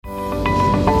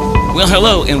Well,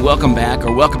 hello and welcome back,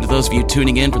 or welcome to those of you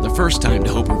tuning in for the first time to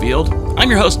Hope Revealed. I'm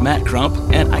your host, Matt Crump,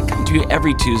 and I come to you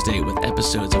every Tuesday with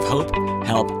episodes of hope,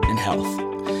 help, and health.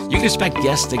 You can expect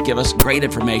guests to give us great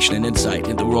information and insight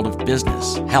into the world of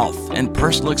business, health, and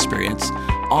personal experience,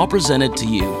 all presented to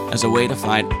you as a way to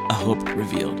find a hope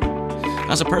revealed.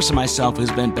 As a person myself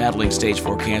who's been battling stage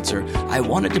 4 cancer, I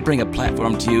wanted to bring a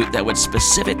platform to you that would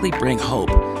specifically bring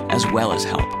hope as well as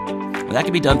help. That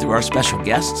can be done through our special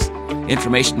guests,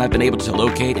 information I've been able to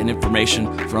locate, and information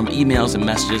from emails and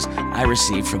messages I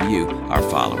receive from you, our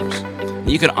followers.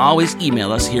 You can always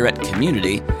email us here at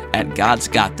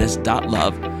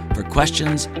community@godsgotthis.love for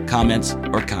questions, comments,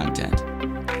 or content.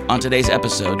 On today's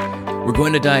episode, we're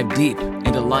going to dive deep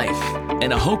into life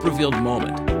and a hope revealed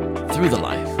moment through the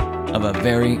life of a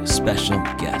very special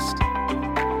guest.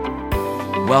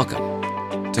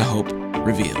 Welcome to Hope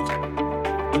Revealed.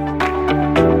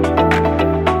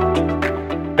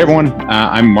 Hey everyone,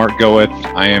 I'm Mark Goeth.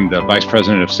 I am the Vice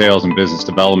President of Sales and Business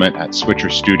Development at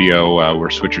Switcher Studio. We're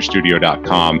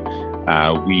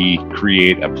switcherstudio.com. We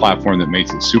create a platform that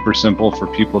makes it super simple for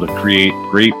people to create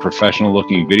great professional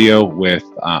looking video with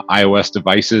iOS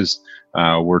devices.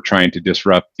 We're trying to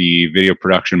disrupt the video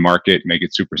production market, make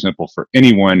it super simple for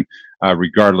anyone,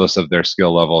 regardless of their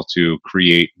skill level, to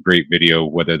create great video,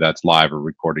 whether that's live or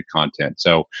recorded content.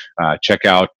 So check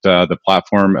out the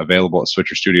platform available at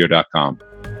switcherstudio.com.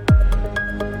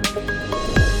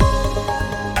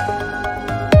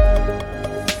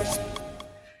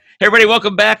 Hey everybody,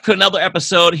 welcome back to another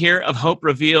episode here of Hope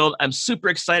Revealed. I'm super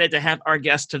excited to have our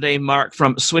guest today, Mark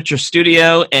from Switcher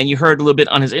Studio, and you heard a little bit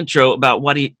on his intro about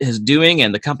what he is doing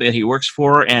and the company that he works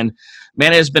for, and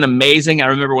man, it has been amazing. I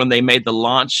remember when they made the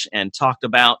launch and talked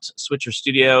about Switcher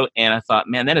Studio, and I thought,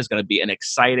 man, that is going to be an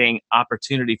exciting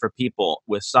opportunity for people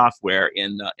with software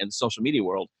in the social media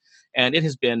world, and it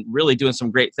has been really doing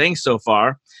some great things so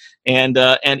far, and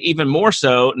even more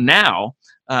so now.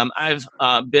 I've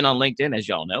been on LinkedIn, as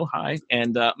y'all know. Hi.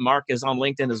 And Mark is on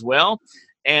LinkedIn as well.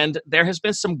 And there has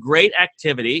been some great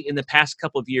activity in the past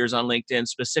couple of years on LinkedIn,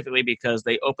 specifically because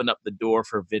they opened up the door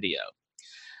for video.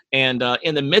 And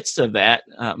in the midst of that,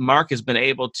 Mark has been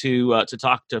able to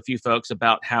talk to a few folks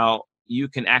about how you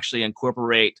can actually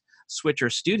incorporate Switcher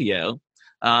Studio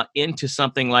into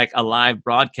something like a live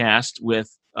broadcast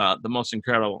with the most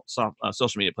incredible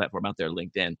social media platform out there,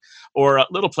 LinkedIn, or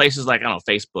little places like, I don't know,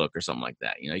 Facebook or something like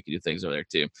that. You know, you can do things over there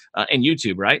too. And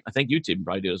YouTube, right? I think YouTube can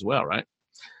probably do as well, right?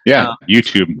 Yeah,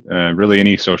 YouTube, really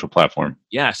any social platform.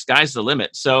 Yeah, sky's the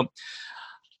limit. So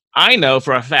I know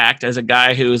for a fact, as a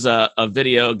guy who's a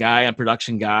video guy, a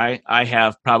production guy, I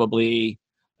have probably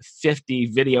 50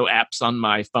 video apps on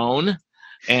my phone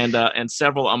and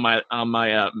several on my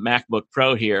MacBook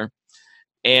Pro here.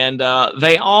 And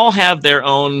they all have their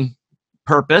own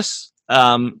purpose.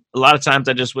 A lot of times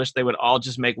I just wish they would all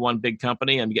just make one big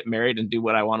company and get married and do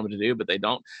what I want them to do, but they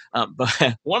don't.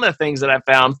 But one of the things that I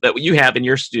found that you have in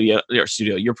your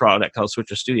product called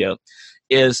Switcher Studio,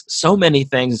 is so many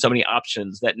things and so many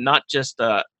options that not just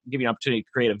give you an opportunity to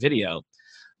create a video,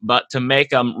 but to make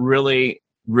them really,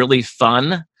 really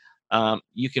fun.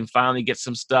 You can finally get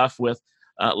some stuff with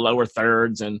lower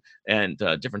thirds and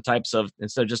different types of,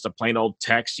 instead of just a plain old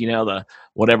text, you know, the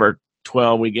whatever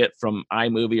 12 we get from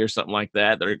iMovie or something like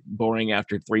that. They're boring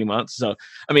after 3 months. So,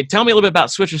 I mean, tell me a little bit about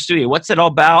Switcher Studio. What's it all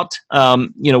about?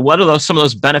 What are some of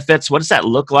those benefits? What does that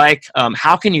look like?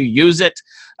 How can you use it?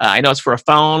 I know it's for a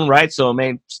phone, right? So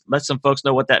let some folks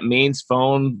know what that means.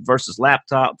 Phone versus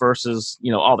laptop versus,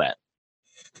 all that.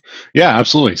 Yeah,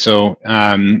 absolutely. So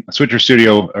Switcher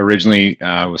Studio originally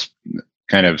was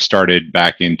kind of started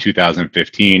back in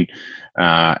 2015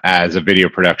 as a video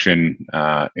production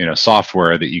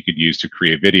software that you could use to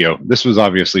create video. This was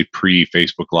obviously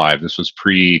pre-Facebook Live. This was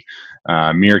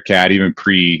pre-Meerkat, even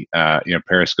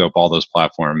Periscope, all those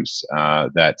platforms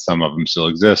that some of them still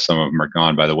exist. Some of them are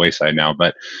gone by the wayside now.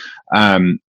 But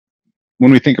when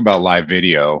we think about live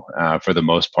video, for the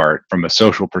most part, from a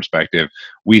social perspective,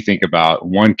 we think about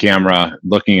one camera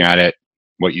looking at it.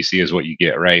 What you see is what you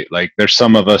get, right? Like there's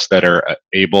some of us that are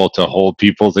able to hold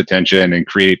people's attention and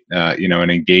create,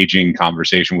 an engaging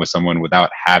conversation with someone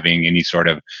without having any sort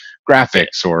of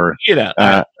graphics or,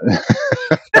 I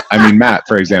mean, Matt,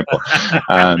 for example.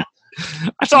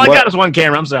 That's all I got is one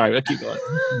camera. I'm sorry. I'll keep going.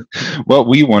 What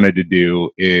we wanted to do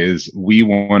is we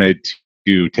wanted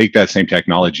to take that same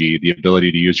technology, the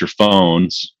ability to use your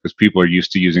phones, because people are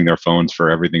used to using their phones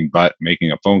for everything but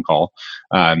making a phone call.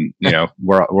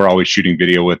 We're always shooting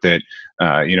video with it.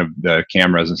 The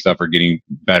cameras and stuff are getting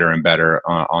better and better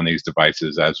on these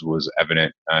devices, as was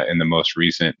evident in the most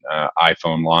recent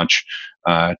iPhone launch,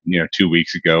 2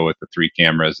 weeks ago with the 3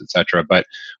 cameras, etc. But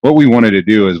what we wanted to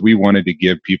do is we wanted to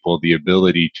give people the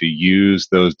ability to use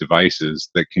those devices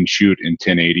that can shoot in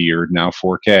 1080 or now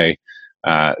 4K,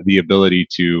 the ability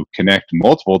to connect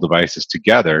multiple devices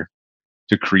together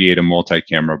to create a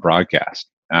multi-camera broadcast.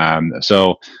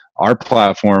 So our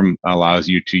platform allows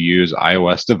you to use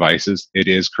iOS devices. It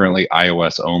is currently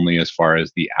iOS only as far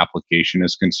as the application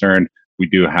is concerned. We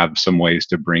do have some ways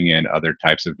to bring in other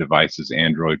types of devices,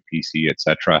 Android, PC,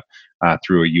 etc.,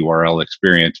 through a URL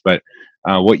experience. But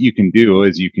what you can do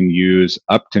is you can use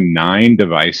up to 9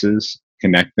 devices,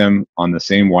 connect them on the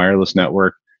same wireless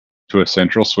network to a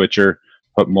central switcher,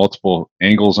 put multiple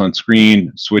angles on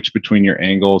screen, switch between your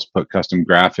angles, put custom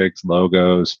graphics,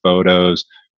 logos, photos,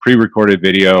 pre-recorded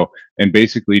video, and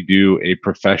basically do a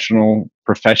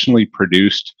professionally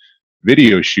produced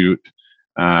video shoot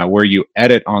where you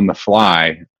edit on the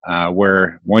fly,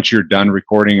 where once you're done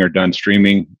recording or done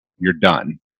streaming, you're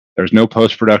done. There's no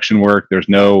post-production work. There's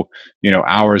no,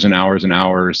 hours and hours and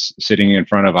hours sitting in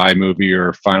front of iMovie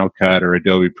or Final Cut or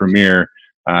Adobe Premiere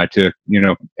to,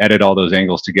 edit all those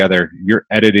angles together. You're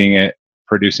editing it,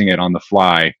 producing it on the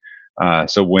fly.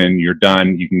 So when you're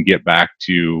done, you can get back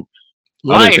to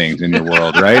other things in your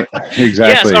world, right?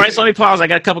 Exactly. Yes. All right. So let me pause. I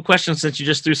got a couple questions since you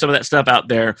just threw some of that stuff out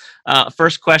there.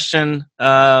 First question.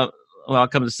 I'll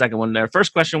come to the second one there.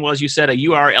 First question was, you said a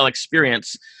URL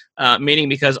experience, meaning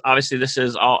because obviously this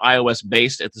is all iOS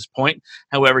based at this point.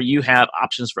 However, you have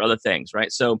options for other things,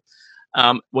 right? So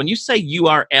when you say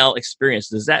URL experience,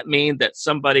 does that mean that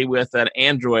somebody with an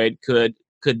Android could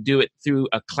do it through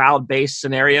a cloud-based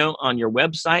scenario on your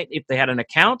website if they had an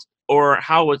account? Or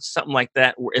how would something like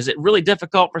that? Is it really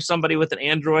difficult for somebody with an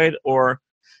Android, or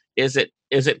is it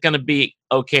going to be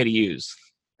okay to use?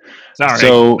 Sorry,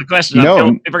 so the question.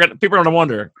 No, people are going to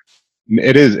wonder.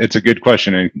 It is. It's a good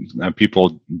question, and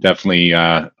people definitely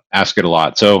ask it a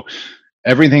lot. So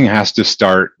everything has to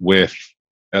start with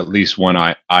at least one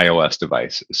iOS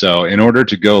device. So in order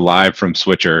to go live from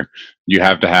Switcher, you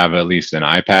have to have at least an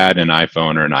iPad, an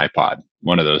iPhone, or an iPod.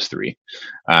 One of those 3,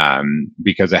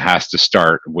 because it has to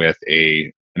start with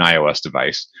an iOS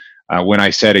device. When I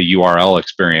said a URL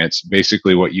experience,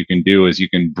 basically what you can do is you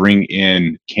can bring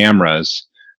in cameras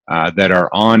that are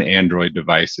on Android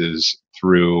devices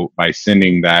by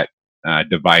sending that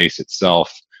device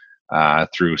itself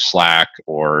through Slack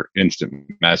or Instant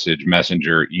Message,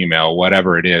 Messenger, email,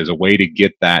 whatever it is, a way to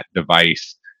get that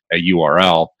device a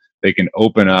URL. They can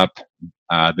open up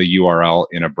the URL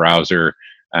in a browser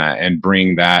and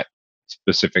bring that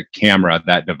specific camera,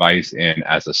 that device in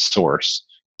as a source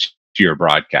to your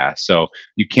broadcast. So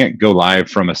you can't go live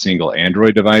from a single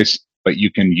Android device, but you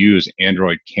can use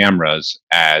Android cameras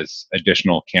as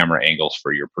additional camera angles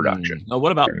for your production. Oh,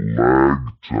 what about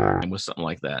with something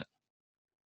like that?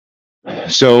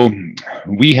 So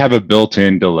we have a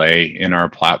built-in delay in our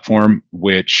platform,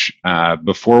 which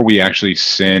before we actually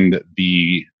send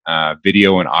the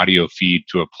video and audio feed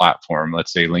to a platform,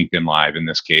 let's say LinkedIn Live in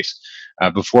this case,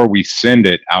 before we send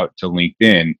it out to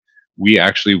LinkedIn, we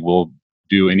actually will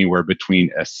do anywhere between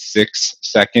a 6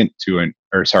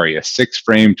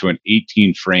 frame to an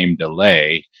 18 frame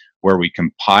delay, where we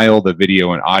compile the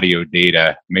video and audio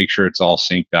data, make sure it's all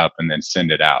synced up, and then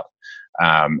send it out.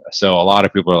 So a lot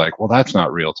of people are like, well, that's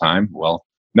not real time. Well,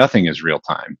 nothing is real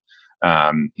time.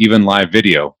 Even live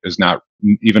video is not,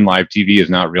 even live TV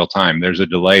is not real time. There's a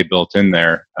delay built in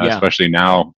there, especially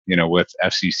now, with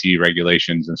FCC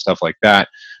regulations and stuff like that.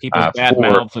 People's bad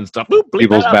mouths and stuff.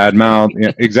 People's bad mouth.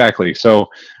 Yeah, exactly. So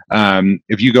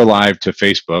if you go live to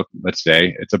Facebook, let's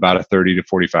say, it's about a 30 to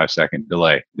 45 second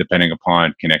delay, depending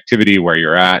upon connectivity, where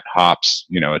you're at, hops,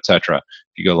 etc.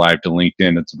 If you go live to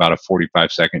LinkedIn, it's about a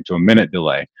 45 second to a minute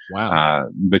delay. Wow.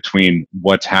 Between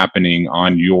what's happening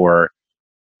on your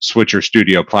Switcher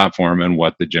Studio platform and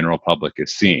what the general public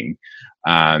is seeing.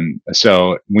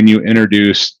 So when you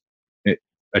introduce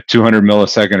a 200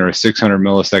 millisecond or a 600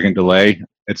 millisecond delay,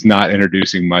 it's not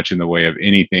introducing much in the way of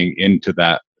anything into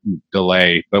that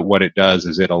delay. But what it does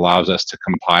is it allows us to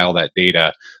compile that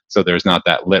data, so there's not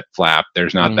that lip flap.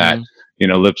 There's not that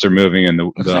lips are moving and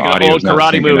the like audio is not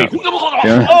karate movie.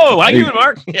 Yeah. Oh, how you doing,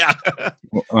 Mark? Yeah.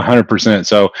 100%.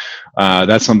 So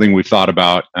that's something we've thought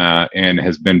about and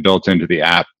has been built into the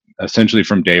app essentially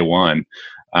from day one.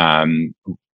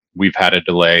 We've had a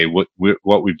delay.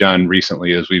 What we've done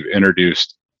recently is we've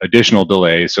introduced additional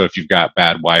delays. So if you've got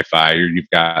bad Wi-Fi or you've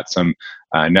got some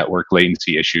network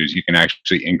latency issues, you can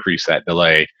actually increase that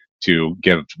delay to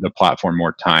give the platform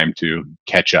more time to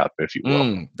catch up, if you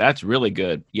will. That's really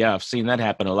good. Yeah, I've seen that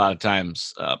happen a lot of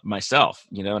times myself,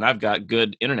 and I've got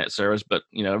good internet service, but,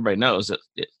 everybody knows that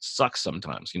it sucks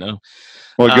sometimes,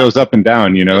 Well, it goes up and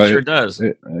down, It sure does.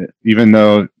 Even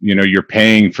though, you're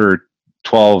paying for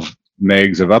 12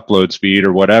 megs of upload speed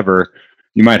or whatever,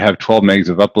 you might have 12 megs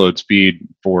of upload speed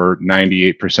for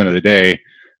 98% of the day,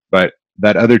 but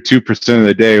that other 2% of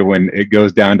the day, when it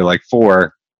goes down to like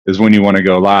 4, is when you want to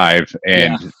go live,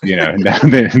 and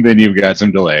then you've got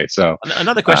some delay. So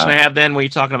another question I have then, when you're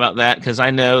talking about that, because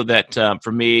I know that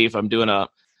for me, if I'm doing a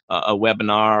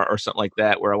webinar or something like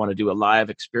that, where I want to do a live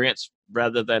experience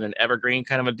rather than an evergreen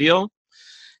kind of a deal,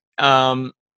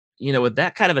 with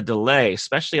that kind of a delay,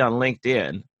 especially on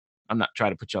LinkedIn, I'm not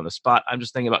trying to put you on the spot. I'm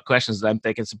just thinking about questions that I'm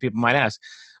thinking some people might ask.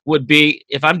 Would be,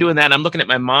 if I'm doing that, and I'm looking at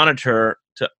my monitor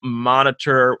to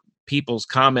monitor people's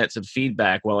comments and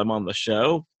feedback while I'm on the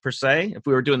show, per se. If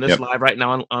we were doing this live right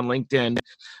now on LinkedIn,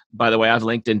 by the way, I have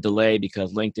LinkedIn delay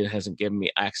because LinkedIn hasn't given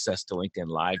me access to LinkedIn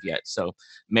Live yet. So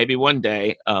maybe one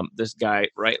day, this guy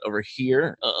right over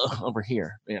here,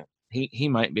 he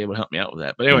might be able to help me out with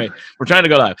that. But anyway, we're trying to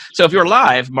go live. So if you're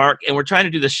live, Mark, and we're trying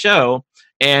to do the show,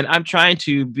 and I'm trying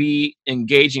to be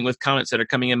engaging with comments that are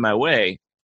coming in my way,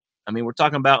 I mean, we're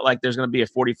talking about like there's going to be a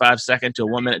 45-second to a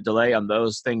 1-minute delay on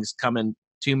those things coming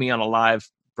to me on a live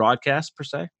broadcast, per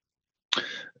se?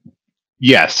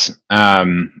 Yes,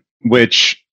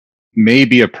 which may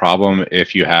be a problem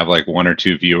if you have like 1 or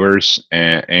 2 viewers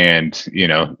and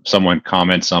someone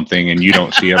comments something and you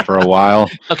don't see it for a while.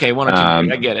 Okay, 1 or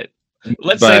 2, I get it.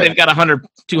 Let's say they've got 100,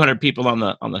 200 people on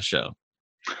the show.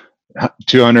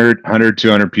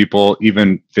 200 people,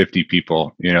 even 50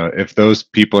 people. If those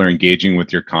people are engaging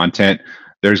with your content,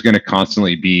 there's going to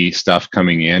constantly be stuff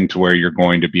coming in to where you're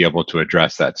going to be able to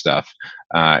address that stuff.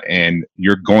 And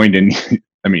you're going to need,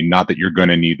 not that you're going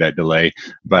to need that delay,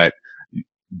 but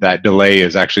that delay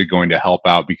is actually going to help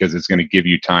out because it's going to give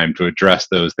you time to address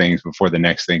those things before the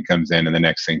next thing comes in and the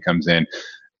next thing comes in.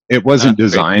 It wasn't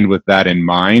designed with that in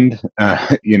mind.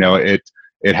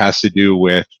 It has to do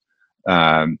with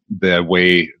the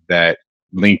way that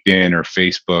LinkedIn or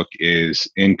Facebook is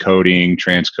encoding,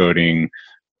 transcoding,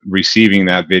 receiving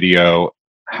that video,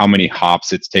 how many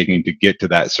hops it's taking to get to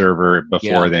that server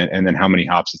before then, and then how many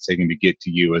hops it's taking to get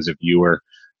to you as a viewer.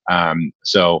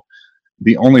 So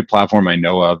the only platform I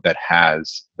know of that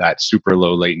has that super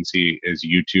low latency is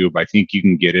YouTube. I think you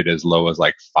can get it as low as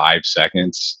like 5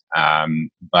 seconds,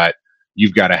 but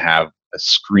you've got to have a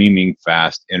screaming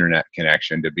fast internet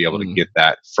connection to be able to get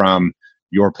that from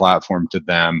your platform to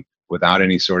them without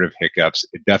any sort of hiccups.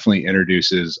 It definitely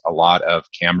introduces a lot of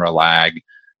camera lag,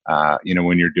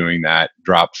 when you're doing that,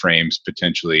 drop frames,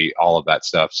 potentially all of that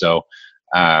stuff. So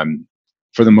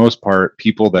for the most part,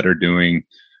 people that are doing,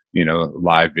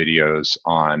 live videos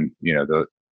on, the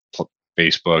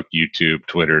Facebook, YouTube,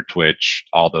 Twitter, Twitch,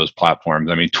 all those platforms.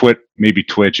 I mean, maybe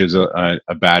Twitch is a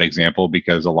bad example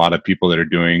because a lot of people that are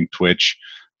doing Twitch,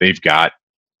 they've got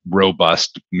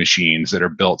robust machines that are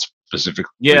built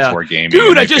specifically for gaming.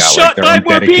 Dude, I just shot 5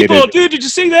 more people. Dude, did you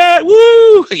see that?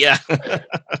 Woo! Yeah.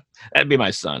 That'd be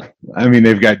my son. I mean,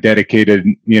 they've got dedicated,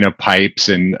 pipes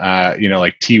and,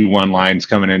 like T1 lines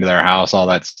coming into their house, all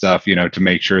that stuff, to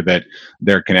make sure that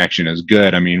their connection is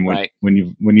good. I mean,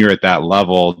 when you're at that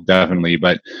level, definitely.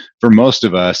 But for most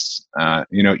of us,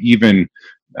 even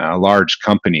large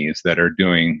companies that are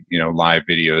doing, live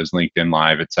videos, LinkedIn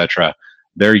Live, etc.,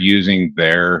 they're using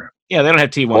their they don't have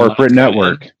T1 corporate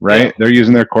network, right? Yeah. They're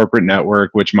using their corporate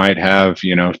network, which might have,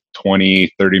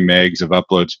 20, 30 megs of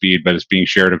upload speed, but it's being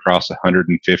shared across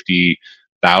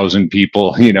 150,000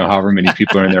 people, however many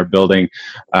people are in their building.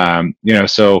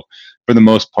 So for the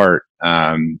most part,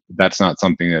 that's not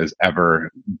something that has ever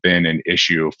been an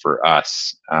issue for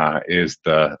us, is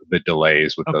the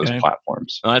delays with those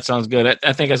platforms. Well, that sounds good.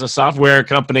 I think as a software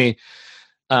company,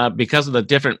 because of the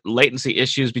different latency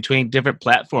issues between different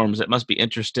platforms, it must be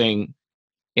interesting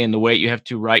in the way you have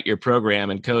to write your program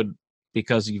and code,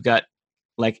 because you've got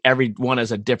like every one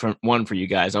is a different one for you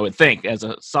guys. I would think as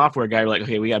a software guy, you're like,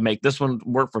 okay, we got to make this one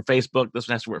work for Facebook. This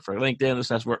one has to work for LinkedIn. This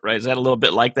has to work, right? Is that a little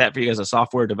bit like that for you as a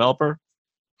software developer?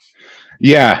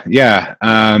 Yeah.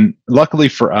 Luckily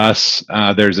for us,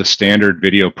 there's a standard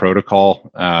video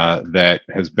protocol that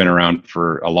has been around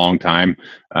for a long time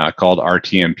called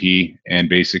RTMP, and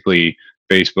basically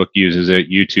Facebook uses it,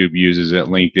 YouTube uses it,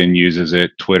 LinkedIn uses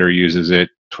it, Twitter uses it,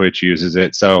 Twitch uses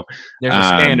it. So there's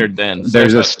a standard then.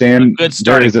 There's a good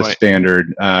starting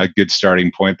point. Good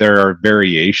starting point. There are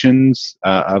variations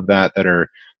of that are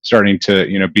starting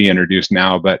to be introduced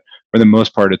now, but for the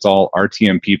most part, it's all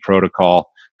RTMP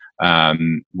protocol,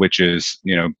 which is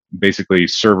basically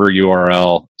server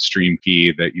URL stream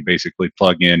key that you basically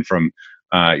plug in from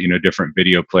different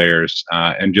video players,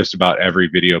 and just about every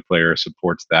video player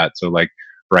supports that. So like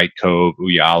Brightcove,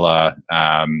 Uyala,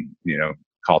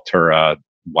 Kaltura,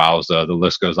 Wowza, the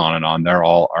list goes on and on. They're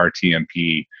all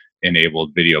RTMP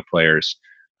enabled video players.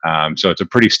 So it's a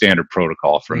pretty standard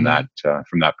protocol from that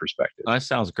perspective. Oh, that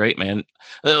sounds great, man.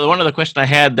 One other question I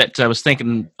had that I was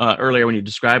thinking earlier when you're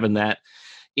describing that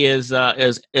is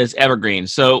Evergreen.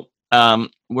 So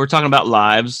we're talking about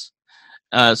lives.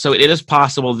 So it is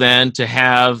possible then to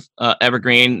have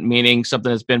Evergreen, meaning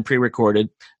something that's been pre-recorded,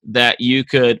 that you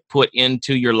could put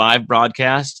into your live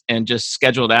broadcast and just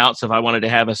schedule it out. So if I wanted to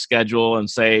have a schedule and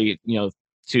say,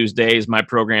 Tuesdays, my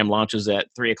program launches at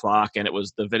 3:00 and it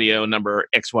was the video number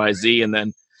XYZ, and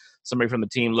then somebody from the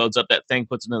team loads up that thing,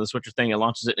 puts it in the switcher thing, and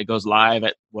launches it, and it goes live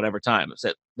at whatever time. Is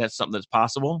that's something that's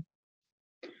possible?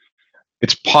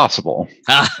 It's possible.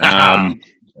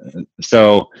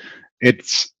 So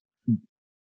it's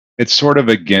sort of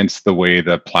against the way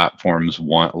the platforms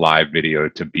want live video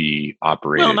to be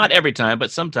operated. Well, not every time,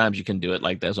 but sometimes you can do it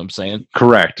like that. That's what I'm saying.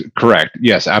 Correct.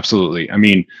 Yes, absolutely. I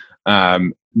mean,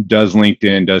 does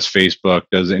LinkedIn, does Facebook,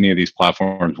 does any of these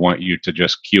platforms want you to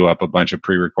just queue up a bunch of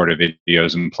pre-recorded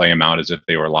videos and play them out as if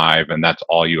they were live, and that's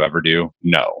all you ever do?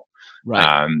 No.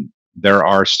 Right. There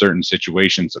are certain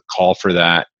situations that call for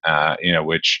that,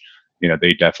 which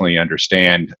they definitely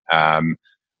understand.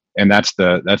 And that's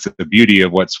the beauty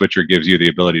of what Switcher gives you the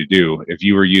ability to do. If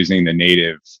you were using the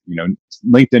native,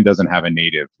 LinkedIn doesn't have a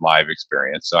native live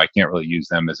experience, so I can't really use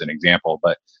them as an example.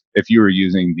 But if you were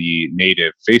using the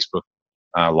native Facebook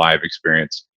live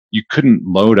experience, you couldn't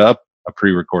load up a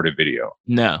pre-recorded video.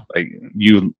 No. Like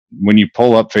when you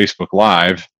pull up Facebook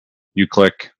Live, you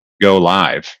click go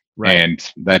live, right,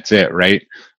 and that's it, right?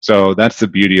 So that's the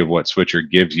beauty of what Switcher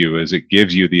gives you, is it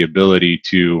gives you the ability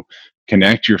to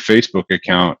connect your Facebook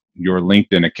account, your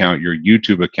LinkedIn account, your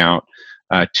YouTube account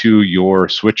to your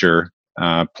Switcher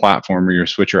platform or your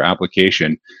Switcher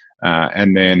application,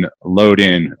 and then load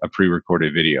in a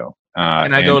pre-recorded video.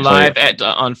 Can I go live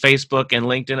on Facebook and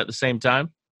LinkedIn at the same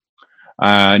time?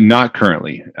 Not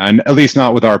currently, and at least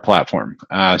not with our platform.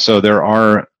 So there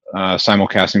are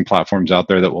simulcasting platforms out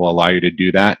there that will allow you to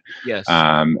do that. Yes.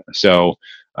 So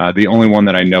the only one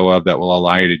that I know of that will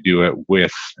allow you to do it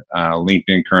with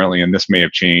LinkedIn currently, and this may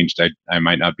have changed, I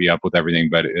might not be up with everything,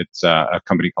 but it's a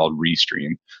company called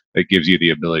Restream that gives you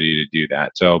the ability to do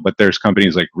that. So, but there's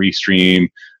companies like Restream,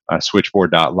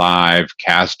 Switchboard.live,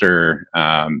 Caster,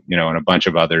 and a bunch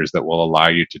of others that will allow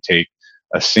you to take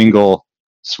a single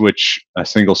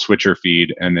switcher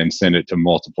feed and then send it to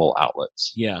multiple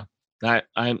outlets. Yeah,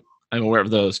 I'm aware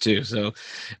of those too. So,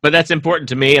 but that's important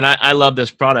to me, and I love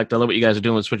this product. I love what you guys are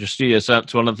doing with Switcher Studio. So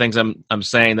it's one of the things I'm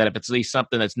saying, that if it's at least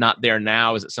something that's not there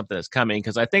now, is it something that's coming?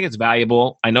 Because I think it's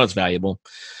valuable. I know it's valuable,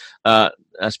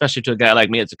 especially to a guy like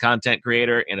me. It's a content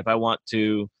creator, and if I want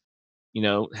to,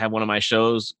 have one of my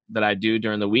shows that I do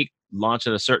during the week launch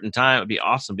at a certain time, it'd be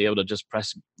awesome to be able to just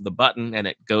press the button and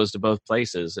it goes to both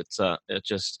places. It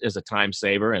just is a time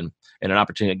saver and an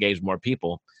opportunity to engage more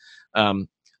people. So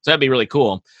that'd be really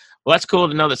cool. Well, that's cool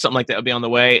to know that something like that would be on the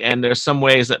way. And there's some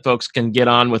ways that folks can get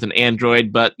on with an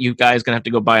Android, but you guys gonna have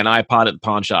to go buy an iPod at the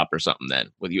pawn shop or something then,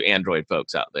 with you Android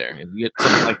folks out there. If you get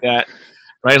something like that,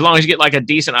 right? As long as you get like a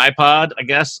decent iPod, I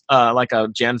guess, like a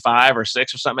Gen 5 or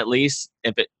 6 or something at least,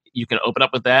 you can open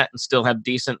up with that and still have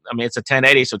decent. I mean, it's a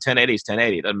 1080, so 1080 is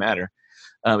 1080. It doesn't matter.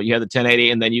 You have the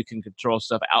 1080, and then you can control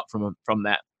stuff out from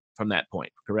that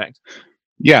point. Correct?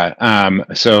 Yeah.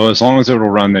 So as long as it will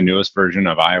run the newest version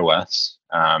of iOS,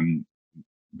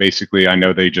 basically, I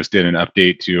know they just did an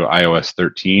update to iOS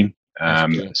 13.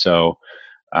 So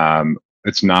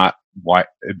it's not why.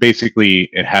 Basically,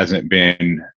 it hasn't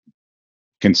been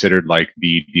considered like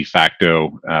the de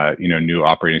facto, new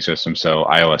operating system. So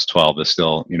iOS 12 is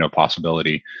still, a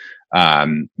possibility.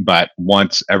 But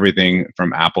once everything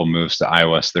from Apple moves to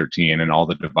iOS 13 and all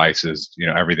the devices,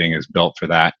 everything is built for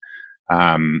that.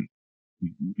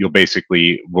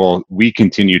 We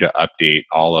continue to update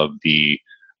all of the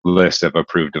list of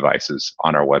approved devices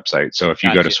on our website. So if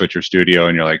you go to Switcher Studio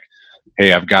and you're like,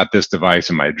 hey, I've got this device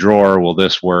in my drawer, will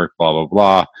this work? Blah, blah,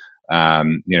 blah.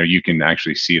 You can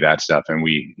actually see that stuff, and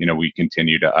we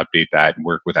continue to update that and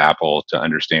work with Apple to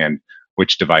understand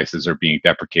which devices are being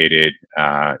deprecated.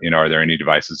 Are there any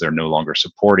devices they're no longer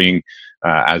supporting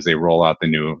as they roll out the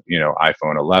new,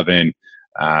 iPhone 11?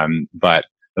 But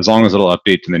as long as it'll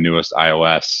update to the newest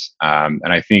iOS,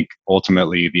 and I think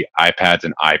ultimately the iPads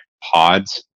and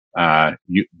iPods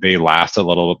they last a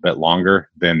little bit longer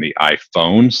than the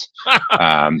iPhones.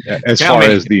 As Tell far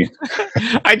me. as the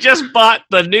I just bought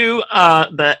the new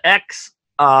the X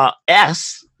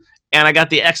S, and I got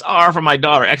the XR for my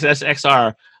daughter, XS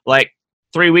XR, like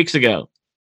 3 weeks ago.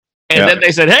 And then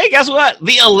they said, "Hey, guess what?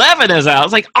 The 11 is out." I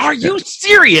was like, "Are you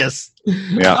serious?"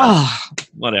 Yeah. Oh,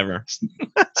 whatever.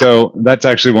 So that's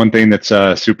actually one thing that's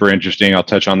super interesting. I'll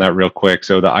touch on that real quick.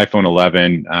 So the iPhone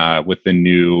 11 with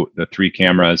the 3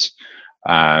 cameras,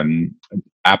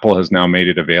 Apple has now made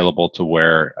it available to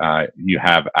where you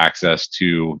have access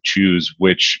to choose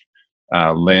which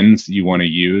lens you want to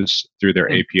use through their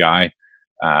API.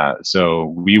 So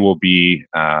we will be,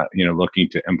 looking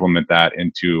to implement that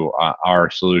into our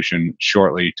solution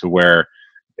shortly, to where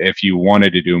if you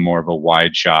wanted to do more of a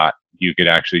wide shot, you could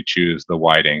actually choose the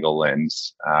wide angle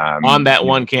lens on that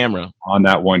one camera. On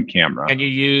that one camera, can you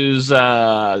use 2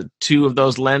 of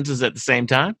those lenses at the same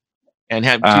time and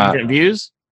have 2 different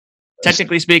views?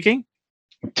 Technically speaking.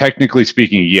 Technically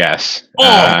speaking, yes.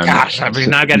 Oh gosh! I mean,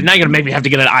 now you're gonna make me have to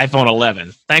get an iPhone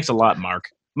 11. Thanks a lot, Mark.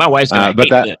 My wife's gonna hate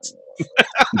this.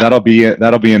 that'll be in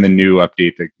the new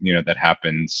update that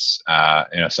happens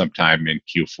sometime in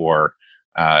Q4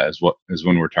 is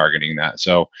when we're targeting that.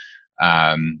 So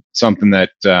something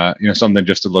that something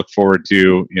just to look forward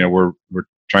to. We're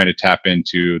trying to tap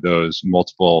into those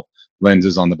multiple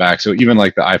lenses on the back. So even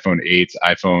like the iPhone 8s,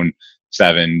 iPhone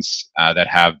 7s that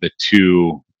have the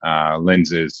 2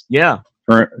 lenses. Yeah.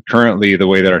 Currently, the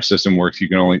way that our system works,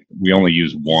 we only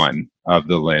use one of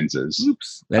the lenses.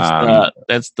 Oops. There's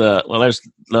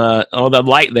the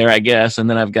light there, I guess, and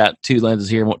then I've got 2 lenses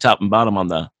here, top and bottom on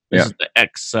the. This is the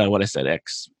X. What I said,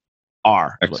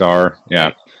 XR. XR,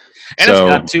 yeah. And it's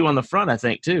got 2 on the front, I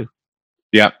think, too.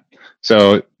 Yeah.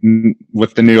 So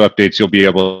with the new updates, you'll be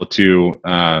able to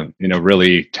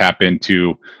really tap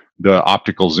into the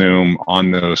optical zoom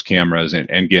on those cameras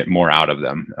and get more out of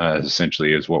them,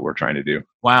 essentially is what we're trying to do.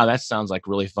 Wow, that sounds like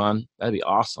really fun. That'd be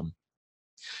awesome.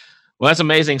 Well, that's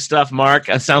amazing stuff, Mark.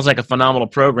 That sounds like a phenomenal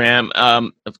program.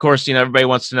 Of course, everybody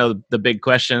wants to know the big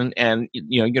question, and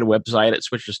you get a website at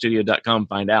switcherstudio.com,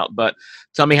 find out. But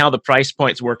tell me how the price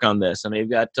points work on this. I mean, you've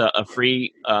got a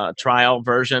free trial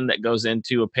version that goes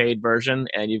into a paid version,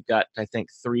 and you've got, I think,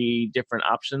 3 different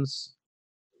options.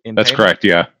 That's correct.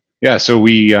 Yeah. Yeah, so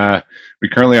we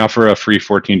currently offer a free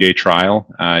 14-day trial.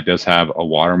 It does have a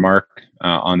watermark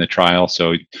on the trial,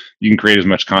 so you can create as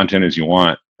much content as you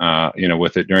want.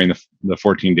 With it during the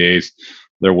 14 days.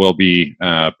 There will be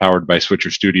powered by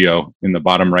Switcher Studio in the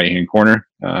bottom right-hand corner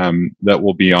that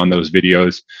will be on those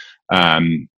videos.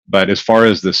 But as far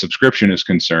as the subscription is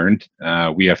concerned,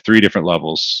 we have 3 different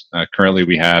levels. Currently,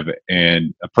 we have a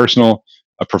personal,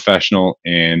 a professional,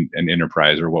 and an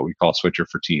enterprise, or what we call Switcher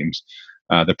for Teams.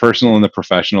 The personal and the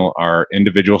professional are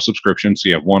individual subscriptions. So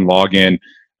you have one login.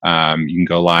 You can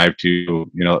go live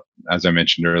to, as I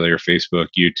mentioned earlier, Facebook,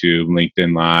 YouTube,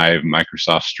 LinkedIn Live,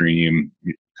 Microsoft Stream,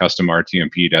 custom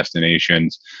RTMP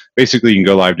destinations. Basically, you can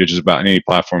go live to just about any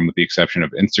platform with the exception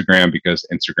of Instagram, because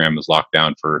Instagram is locked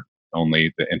down for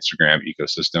only the Instagram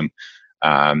ecosystem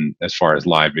as far as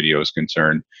live video is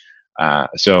concerned.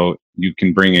 So you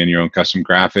can bring in your own custom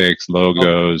graphics,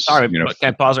 logos. Sorry, can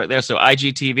I pause right there? So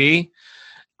IGTV,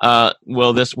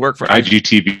 will this work for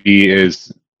IGTV?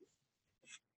 Is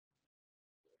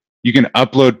you can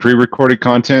upload pre-recorded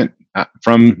content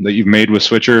from that you've made with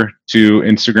Switcher to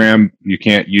Instagram. You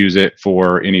can't use it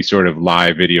for any sort of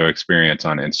live video experience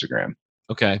on Instagram.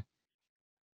 Okay.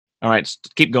 All right.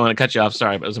 Keep going. I cut you off.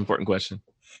 Sorry, but it was an important question.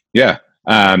 Yeah.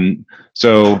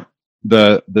 So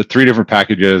the 3 different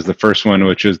packages, the first one,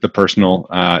 which is the personal,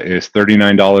 is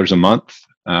 $39 a month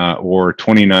or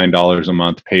 $29 a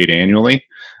month paid annually.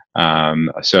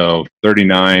 So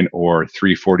 $39 or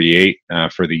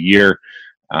 $348 for the year.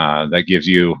 That gives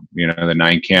you, the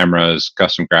 9 cameras,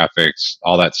 custom graphics,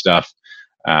 all that stuff.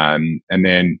 And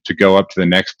then to go up to the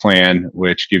next plan,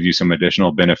 which gives you some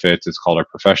additional benefits, it's called our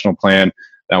professional plan.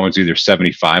 That one's either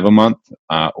 $75 a month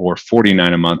or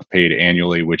 $49 a month paid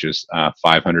annually, which is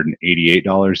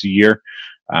 $588 a year.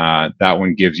 That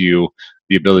one gives you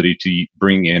the ability to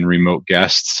bring in remote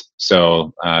guests.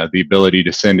 So the ability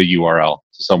to send a URL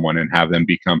to someone and have them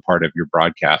become part of your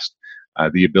broadcast.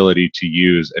 The ability to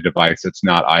use a device that's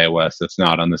not iOS, that's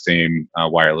not on the same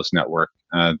wireless network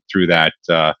through that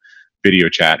video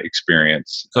chat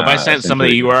experience. So if I sent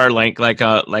somebody a URL link,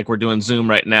 like we're doing Zoom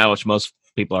right now, which most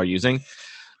people are using,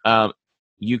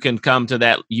 you can come to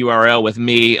that URL with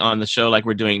me on the show like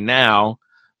we're doing now.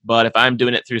 But if I'm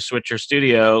doing it through Switcher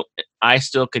Studio, I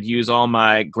still could use all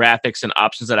my graphics and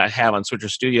options that I have on Switcher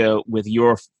Studio with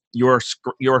your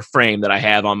frame that I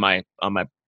have on my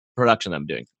production I'm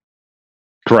doing.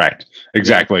 Correct.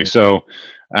 Exactly. Yeah. So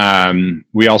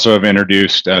we also have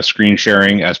introduced screen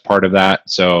sharing as part of that.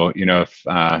 So if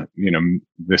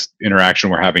this interaction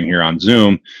we're having here on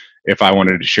Zoom, if I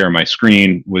wanted to share my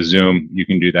screen with Zoom, you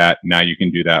can do that. Now you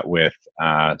can do that with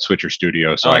Switcher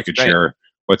Studio. So Oh, I that's could great. share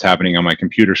what's happening on my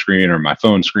computer screen or my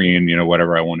phone screen.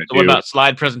 Whatever I want to So what do. about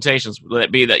slide presentations? Would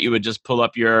it be that you would just pull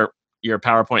up your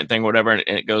PowerPoint thing, or whatever, and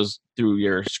it goes through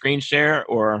your screen share,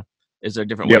 or is there a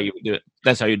different way Yep. you would do it?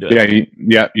 That's how you do it.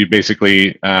 Yeah, you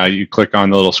basically you click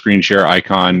on the little screen share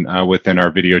icon within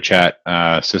our video chat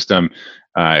system.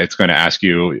 It's going to ask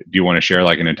you, do you want to share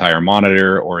like an entire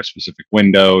monitor or a specific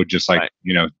window, just like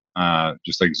Right.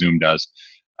 just like Zoom does.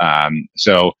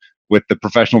 So with the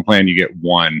professional plan, you get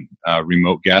one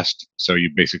remote guest, so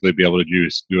you basically be able to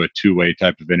do a two-way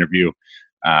type of interview.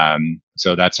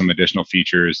 So that's some additional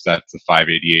features. That's the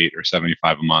 588 or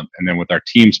 75 a month, and then with our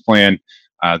Teams plan.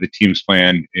 The Teams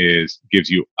plan gives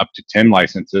you up to 10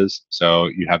 licenses, so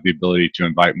you have the ability to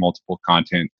invite multiple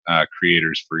content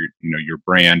creators for your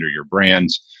brand or your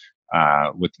brands.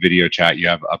 With video chat, you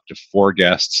have up to 4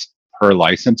 guests per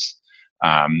license.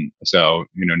 So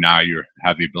now you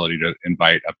have the ability to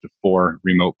invite up to 4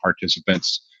 remote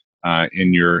participants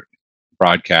in your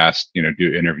broadcast.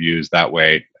 Do interviews that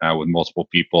way with multiple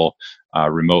people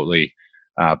remotely.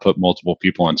 Put multiple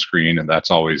people on screen, and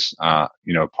that's always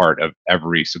part of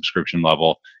every subscription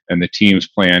level. And the Teams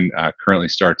plan currently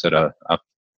starts at a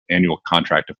annual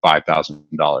contract of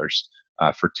 $5,000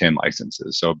 for 10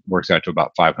 licenses. So it works out to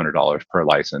about $500 per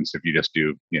license if you just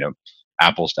do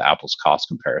apples to apples cost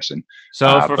comparison.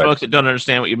 So for But folks that don't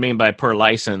understand what you mean by per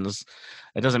license,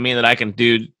 it doesn't mean that I can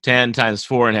do 10 times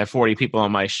 4 and have 40 people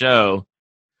on my show.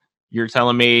 You're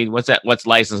telling me what's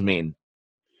license mean?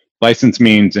 license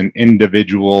means an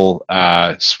individual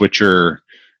switcher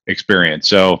experience.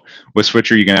 So with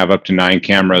Switcher, you can have up to 9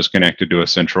 cameras connected to a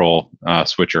central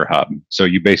switcher hub. So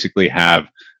you basically have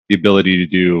the ability to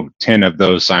do 10 of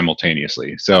those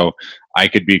simultaneously. So I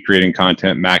could be creating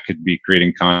content, Matt could be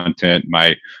creating content,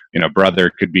 my brother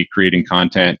could be creating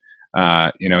content,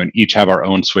 and each have our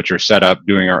own switcher setup,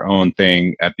 doing our own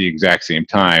thing at the exact same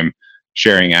time,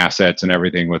 sharing assets and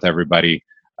everything with everybody.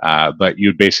 But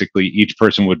you basically, each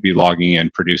person would be logging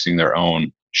in, producing their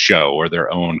own show or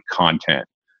their own content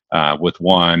with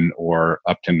 1 or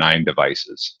up to 9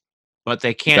 devices. But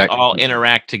they can't all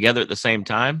interact together at the same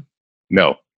time?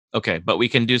 No. Okay, but we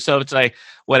can do so. It's like,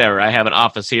 whatever, I have an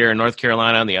office here in North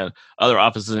Carolina, and the other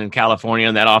office is in California,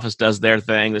 and that office does their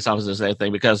thing, this office does their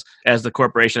thing, because as the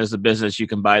corporation, as the business, you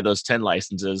can buy those 10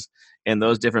 licenses, and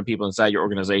those different people inside your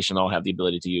organization all have the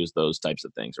ability to use those types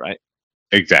of things, right?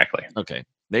 Exactly. Okay,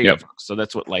 there you go, folks. So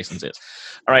that's what license is.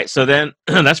 All right, so then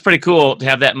that's pretty cool to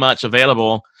have that much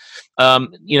available.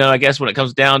 I guess when it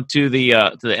comes down to the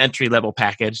entry level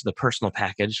package, the personal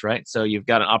package, right? So you've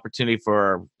got an opportunity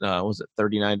for what was it,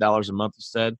 $39 a month? You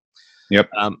said. Yep.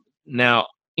 Now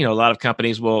a lot of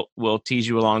companies will tease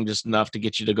you along just enough to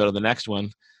get you to go to the next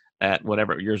one at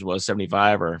whatever yours was,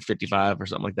 75 or 55 or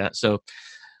something like that. So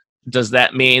does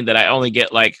that mean that I only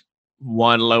get like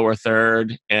 1 lower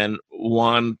third and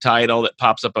 1 title that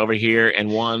pops up over here and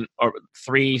 1 or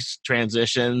 3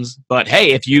 transitions? But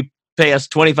hey, if you pay us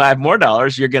 $25 more,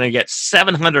 you're going to get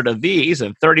 700 of these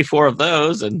and 34 of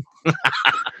those. And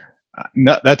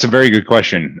no, that's a very good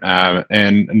question.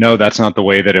 And no, that's not the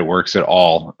way that it works at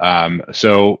all.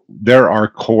 So there are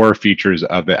core features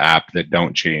of the app that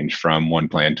don't change from one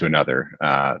plan to another.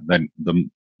 Then the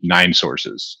 9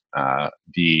 sources,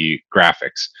 the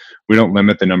graphics. We don't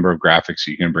limit the number of graphics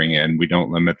you can bring in. We don't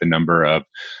limit the number of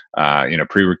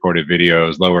pre-recorded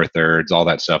videos, lower thirds, all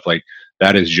that stuff. Like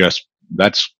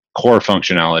that's core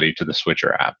functionality to the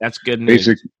Switcher app. That's good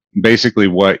news. Basically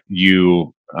what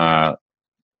you not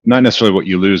necessarily what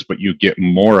you lose, but you get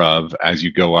more of as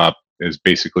you go up is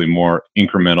basically more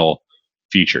incremental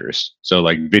features. So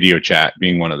like video chat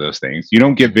being one of those things. You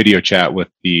don't get video chat with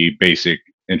the basic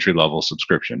entry level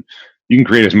subscription. You can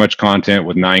create as much content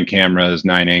with 9 cameras,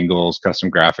 9 angles, custom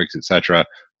graphics, etc.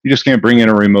 You just can't bring in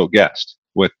a remote guest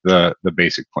with the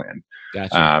basic plan.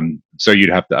 Gotcha. So you'd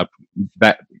have to up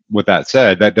that. With that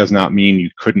said, that does not mean you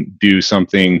couldn't do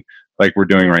something like we're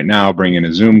doing right now, bring in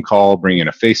a Zoom call, bring in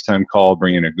a FaceTime call,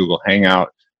 bring in a Google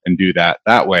Hangout, and do that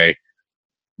way.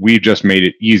 We've just made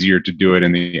it easier to do it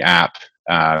in the app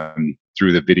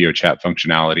through the video chat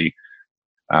functionality,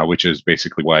 which is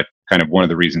basically what kind of one of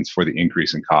the reasons for the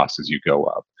increase in cost as you go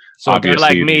up. So a guy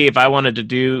like me, if I wanted to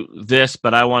do this,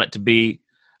 but I want it to be,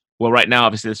 well, right now,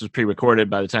 obviously this was pre-recorded.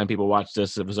 By the time people watch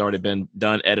this, it was already been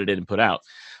done, edited, and put out.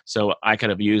 So I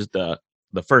could have used the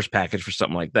first package for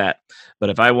something like that. But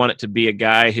if I want it to be a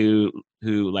guy who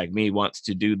like me wants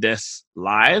to do this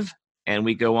live, and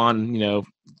we go on,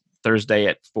 Thursday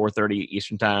at 4:30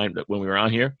 Eastern time when we were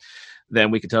on here,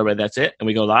 then we can tell everybody that's it, and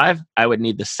we go live. I would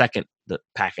need the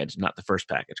package, not the first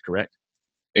package, correct?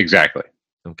 Exactly.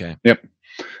 Okay. Yep.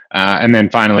 And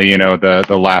then finally,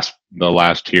 the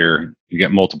last tier, you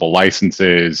get multiple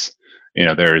licenses.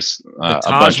 There's the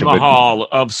Taj Mahal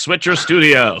of Switcher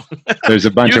Studio. There's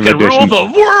a bunch you of can rule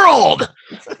the world.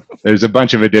 There's a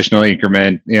bunch of additional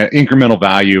incremental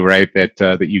value, right?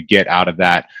 That you get out of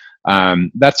that.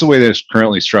 That's the way that it's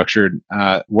currently structured.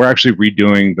 We're actually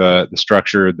redoing the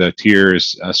structure, the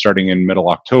tiers, starting in middle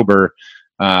October.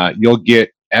 You'll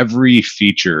get every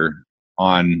feature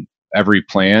on every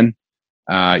plan.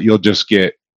 You'll just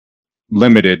get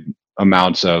limited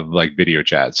amounts of like video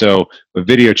chat. So with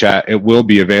video chat, it will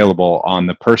be available on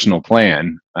the personal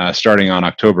plan starting on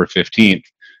October 15th.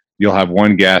 You'll have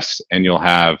one guest and you'll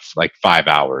have like 5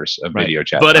 hours of video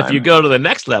chat. But time. If you go to the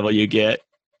next level, you get.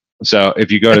 So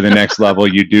if you go to the next level,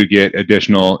 you do get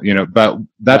additional, but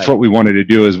that's what we wanted to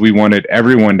do is we wanted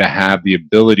everyone to have the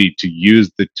ability to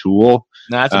use the tool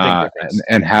that's a big difference.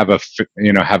 and have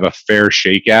a fair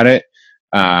shake at it.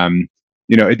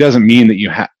 It doesn't mean that you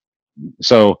have,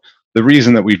 so the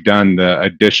reason that we've done the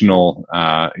additional,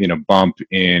 bump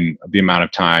in the amount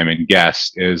of time and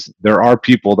guests is there are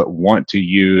people that want to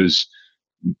use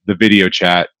the video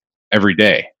chat every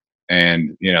day.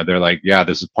 And, they're like, yeah,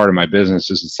 this is part of my business.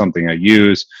 This is something I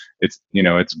use. It's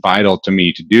vital to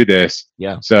me to do this.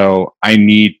 Yeah. So I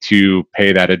need to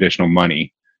pay that additional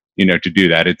money, to do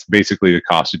that. It's basically the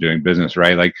cost of doing business,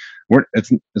 right? Like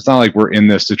it's not like we're in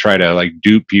this to try to like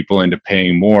dupe people into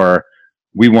paying more.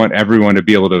 We want everyone to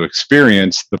be able to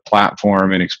experience the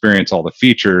platform and experience all the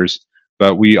features,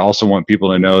 but we also want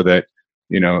people to know that,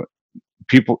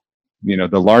 people, the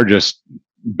largest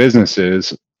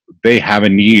businesses, they have a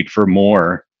need for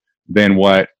more than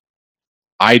what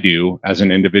I do as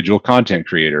an individual content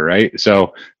creator, right?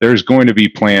 So there's going to be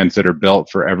plans that are built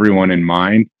for everyone in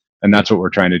mind. And that's what we're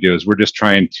trying to do is we're just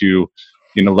trying to,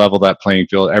 level that playing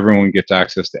field. Everyone gets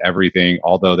access to everything,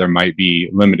 although there might be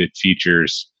limited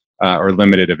features or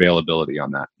limited availability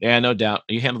on that. Yeah, no doubt.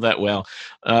 You handled that well.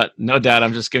 No doubt.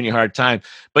 I'm just giving you a hard time,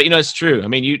 but it's true. I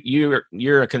mean,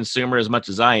 you're a consumer as much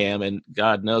as I am, and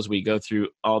God knows we go through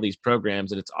all these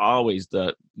programs, and it's always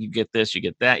you get this, you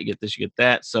get that, you get this, you get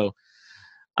that. So,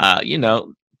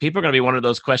 people are going to be one of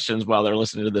those questions while they're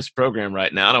listening to this program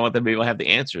right now. I don't want them to be able to have the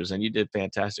answers, and you did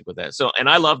fantastic with that. So, and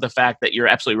I love the fact that you're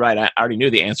absolutely right. I already knew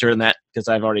the answer in that because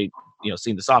I've already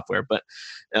seen the software, but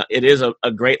it is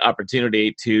a great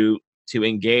opportunity to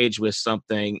engage with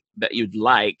something that you'd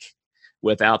like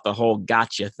without the whole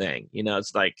gotcha thing.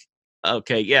 It's like,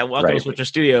 okay, yeah, welcome to Switcher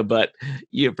Studio, but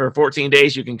for 14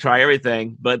 days you can try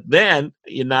everything, but then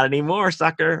you're not anymore,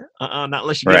 sucker. Not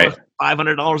unless you get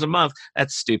 $500 a month.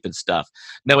 That's stupid stuff.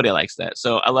 Nobody likes that.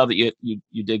 So I love that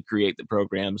you did create the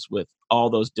programs with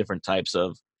all those different types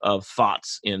of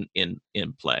thoughts in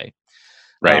play.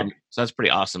 Right. So that's pretty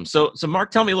awesome. So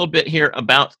Mark, tell me a little bit here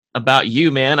about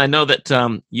you, man. I know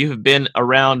that you have been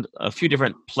around a few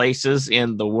different places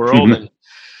in the world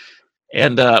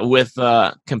and with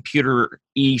computer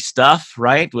stuff,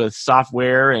 right? With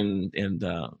software and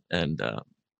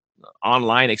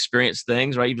online experience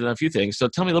things, right? You've done a few things. So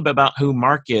tell me a little bit about who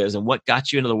Mark is and what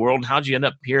got you into the world and how'd you end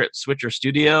up here at Switcher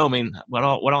Studio? I mean, what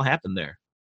all happened there?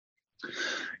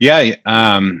 Yeah.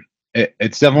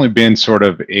 It's definitely been sort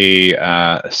of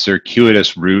a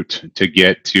circuitous route to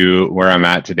get to where I'm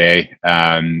at today.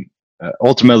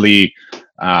 Ultimately,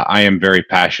 I am very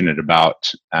passionate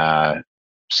about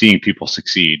seeing people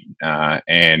succeed,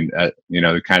 and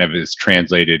it kind of is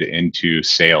translated into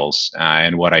sales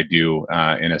and what I do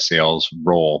in a sales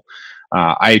role.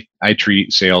 I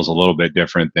treat sales a little bit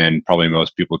different than probably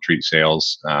most people treat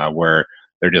sales, where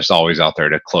they're just always out there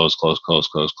to close.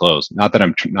 Not that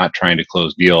I'm not trying to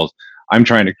close deals. I'm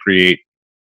trying to create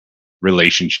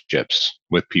relationships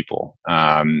with people.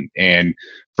 And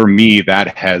for me,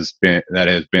 that has been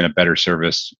a better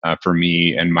service for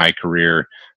me and my career,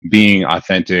 being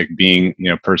authentic, being,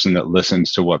 a person that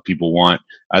listens to what people want,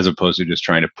 as opposed to just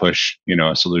trying to push,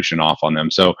 a solution off on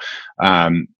them. So, I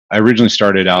originally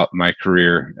started out my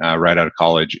career right out of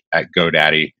college at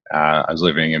GoDaddy. I was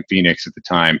living in Phoenix at the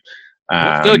time.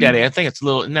 What's GoDaddy? I think it's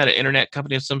isn't that an internet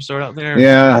company of some sort out there?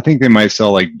 Yeah, I think they might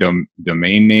sell like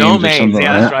domain names or something.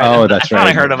 Yeah, that's right. Oh, that's right.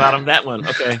 I heard about them. That one.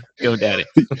 Okay, GoDaddy.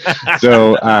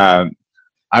 So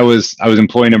I was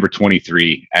employee number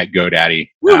 23 at GoDaddy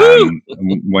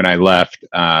when I left.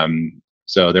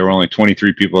 So there were only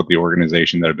 23 people at the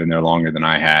organization that have been there longer than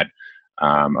I had.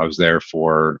 I was there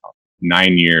for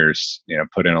 9 years.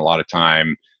 Put in a lot of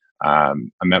time. I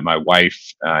met my wife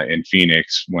in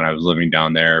Phoenix when I was living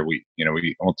down there. We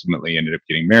ultimately ended up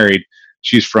getting married.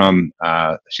 She's from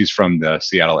the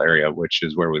Seattle area, which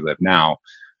is where we live now.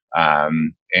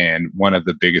 And one of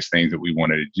the biggest things that we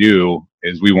wanted to do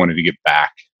is we wanted to get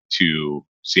back to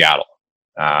Seattle.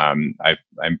 I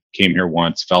came here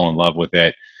once, fell in love with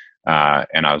it,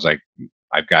 and I was like,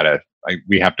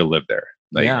 we have to live there.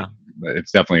 Like, Yeah.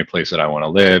 it's definitely a place that I want to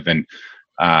live. And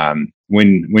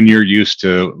when you're used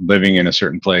to living in a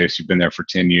certain place, you've been there for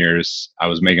 10 years. I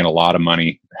was making a lot of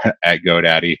money at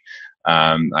GoDaddy.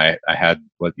 I had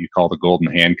what you call the golden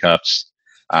handcuffs,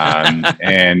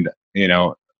 and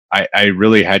I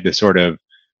really had to sort of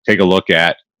take a look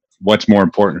at what's more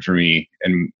important for me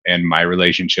and my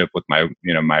relationship with my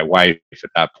wife at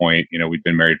that point. We'd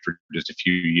been married for just a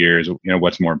few years.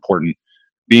 What's more important,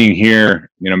 being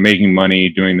here, making money,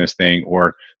 doing this thing,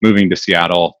 or moving to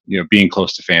Seattle, being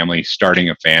close to family, starting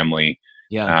a family,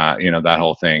 Yeah. that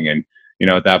whole thing. And,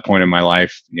 at that point in my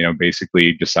life,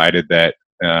 basically decided that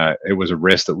it was a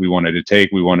risk that we wanted to take.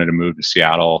 We wanted to move to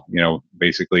Seattle,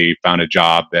 basically found a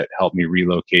job that helped me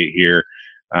relocate here.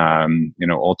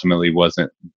 Ultimately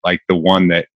wasn't like the one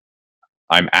that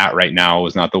I'm at right now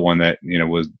was not the one that,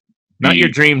 was Not your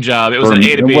dream job. It was an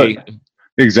A to B.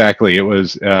 Exactly. It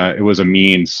was a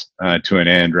means to an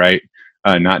end, right?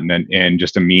 Not an end,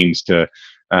 just a means to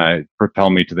propel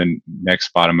me to the next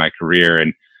spot in my career.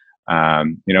 And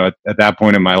at that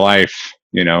point in my life,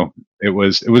 it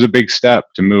was a big step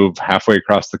to move halfway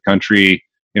across the country.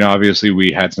 Obviously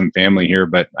we had some family here,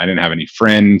 but I didn't have any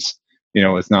friends.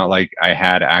 It's not like I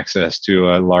had access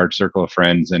to a large circle of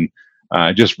friends, and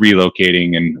just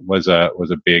relocating and was a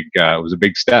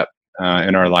big step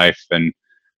in our life. And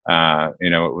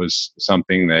it was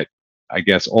something that I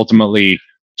guess ultimately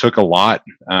took a lot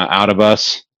out of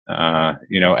us,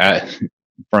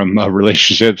 from a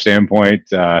relationship standpoint,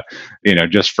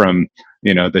 just from,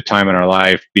 the time in our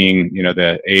life being,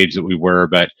 the age that we were.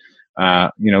 But,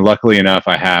 luckily enough,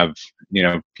 I have,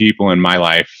 people in my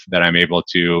life that I'm able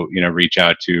to, reach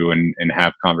out to and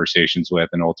have conversations with.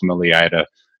 And ultimately I had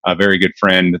a very good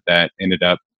friend that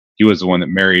he was the one that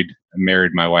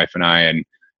married my wife and I, and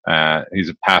he's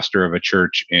a pastor of a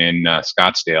church in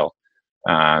Scottsdale,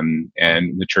 and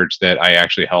the church that I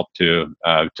actually helped to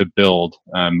build,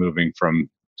 moving from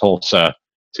Tulsa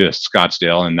to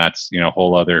Scottsdale, and that's a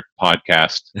whole other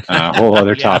podcast, whole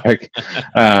other topic.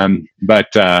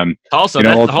 But Tulsa,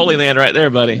 that's the Holy Land right there,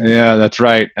 buddy. Yeah, that's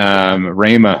right,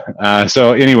 Rhema.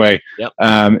 So anyway, yep.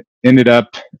 Ended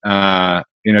up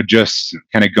just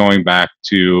kind of going back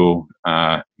to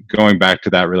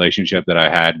that relationship that I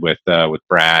had with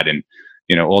Brad, and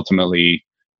ultimately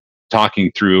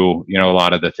talking through a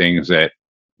lot of the things that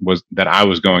I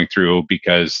was going through,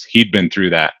 because he'd been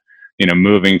through that,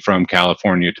 moving from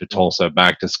California to Tulsa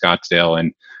back to Scottsdale,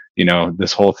 and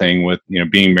this whole thing with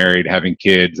being married, having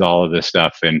kids, all of this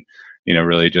stuff, and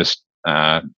really just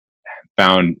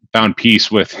found peace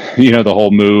with the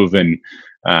whole move, and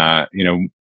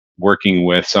working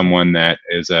with someone that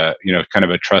is a kind of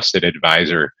a trusted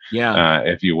advisor,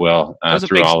 if you will,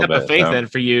 through all of it. That's a big step of faith then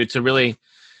for you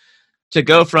to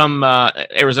go from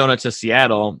Arizona to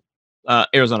Seattle.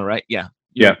 Arizona, right? Yeah.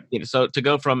 So to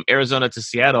go from Arizona to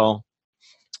Seattle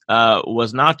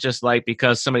was not just like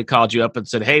because somebody called you up and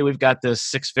said, "Hey, we've got this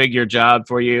 6-figure job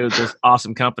for you, this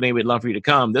awesome company, we'd love for you to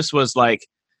come." This was like,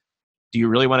 do you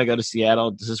really want to go to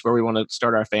Seattle? Is this where we want to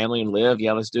start our family and live?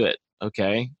 Yeah, let's do it.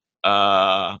 Okay.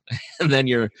 And then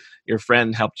your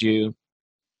friend helped you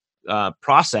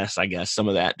process, I guess, some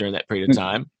of that during that period of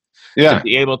time. Yeah. To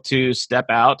be able to step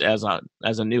out as a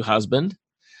new husband,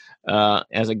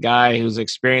 as a guy who's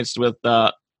experienced with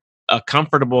a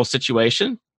comfortable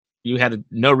situation. You had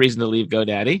no reason to leave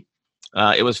GoDaddy.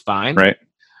 It was fine. Right.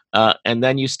 And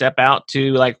then you step out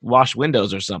to like wash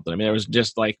windows or something. I mean, it was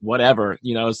just like whatever,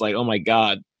 it's like, oh my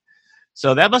God.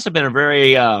 So that must have been a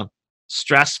very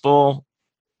stressful,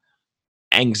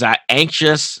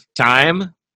 anxious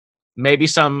time. Maybe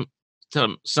some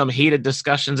heated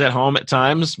discussions at home at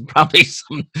times, probably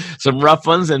some rough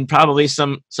ones, and probably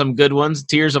some good ones,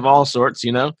 tears of all sorts,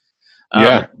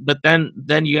 Yeah. But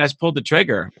then you guys pulled the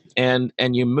trigger and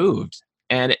you moved,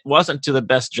 and it wasn't to the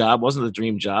best job, wasn't the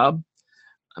dream job,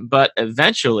 but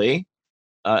eventually,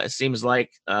 it seems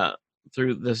like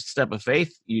through the step of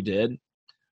faith you did,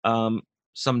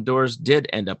 some doors did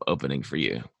end up opening for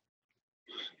you.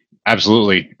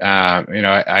 Absolutely.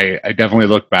 I definitely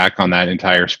look back on that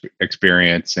entire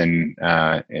experience and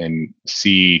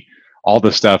see all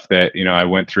the stuff that, I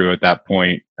went through at that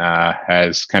point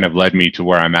has kind of led me to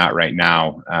where I'm at right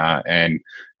now, and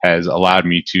has allowed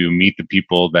me to meet the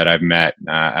people that I've met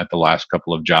at the last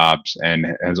couple of jobs, and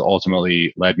has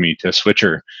ultimately led me to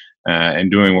Switcher and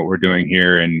doing what we're doing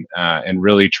here, and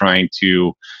really trying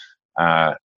to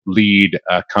lead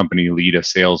a company, lead a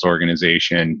sales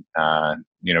organization,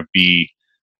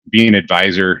 be an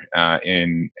advisor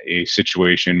in a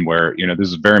situation where, this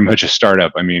is very much a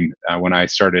startup. I mean, when I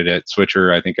started at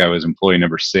Switcher, I think I was employee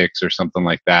number 6 or something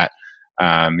like that.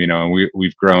 And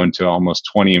we've grown to almost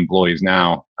 20 employees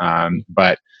now.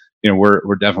 But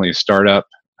we're definitely a startup.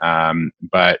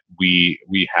 But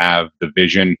we have the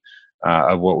vision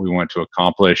of what we want to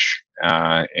accomplish,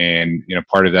 and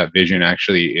part of that vision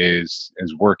actually is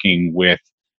working with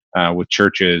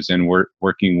churches, and we're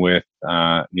working with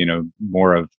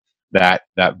more of that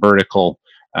vertical,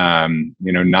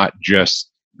 not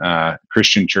just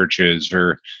Christian churches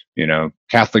or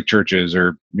Catholic churches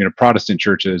or Protestant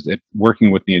churches. It's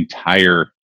working with the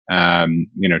entire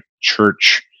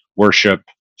church worship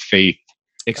faith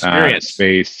experience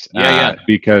space,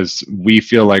 because we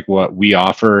feel like what we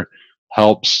offer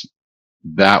helps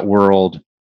that world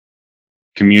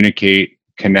communicate,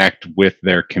 connect with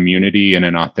their community in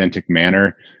an authentic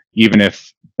manner, even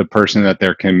if the person that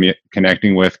they're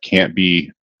connecting with can't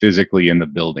be physically in the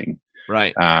building.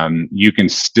 Right. You can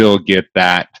still get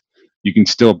that. You can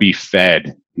still be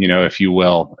fed, if you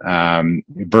will,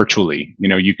 virtually.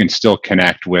 You can still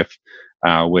connect with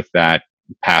that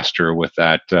pastor, with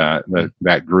that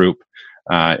that group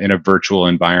in a virtual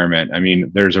environment. I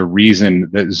mean, there's a reason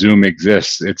that Zoom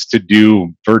exists. It's to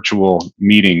do virtual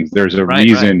meetings. There's a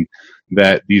reason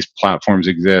that these platforms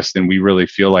exist, and we really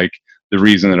feel like the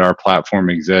reason that our platform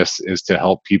exists is to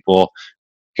help people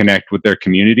connect with their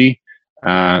community.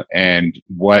 And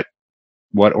what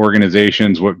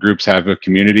organizations, what groups have a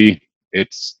community?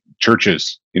 It's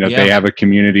churches. They have a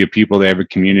community of people. They have a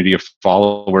community of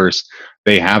followers.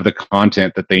 They have the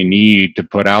content that they need to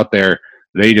put out there.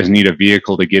 They just need a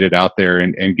vehicle to get it out there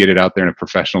and get it out there in a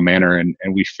professional manner. And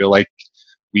we feel like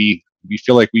we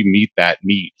meet that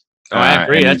need. Oh, I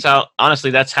agree.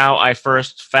 That's how I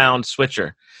first found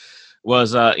Switcher.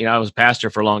 Was I was a pastor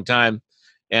for a long time,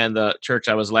 and the church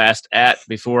I was last at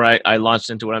before I launched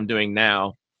into what I'm doing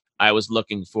now, I was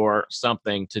looking for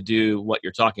something to do what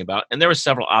you're talking about, and there were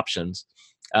several options.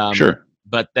 Sure.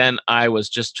 But then I was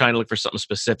just trying to look for something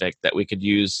specific that we could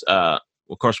use, of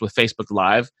course, with Facebook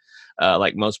Live,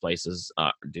 like most places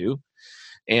do,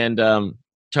 and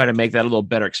try to make that a little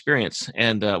better experience.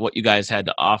 And what you guys had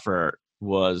to offer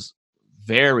was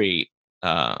very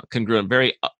congruent,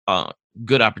 very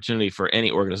good opportunity for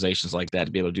any organizations like that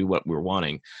to be able to do what we're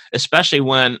wanting, especially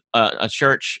when a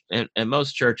church and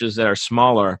most churches that are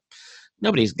smaller,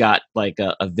 nobody's got like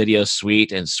a video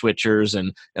suite and switchers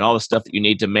and all the stuff that you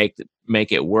need to make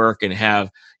it work and have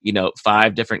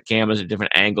 5 different cameras at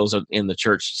different angles in the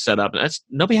church set up. And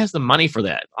nobody has the money for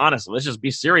that. Honestly, let's just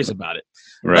be serious about it.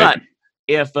 Right.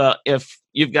 But if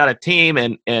you've got a team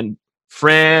and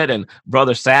Fred and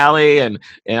Brother Sally and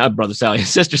Brother Sally,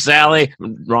 Sister Sally,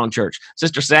 wrong church,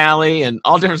 Sister Sally, and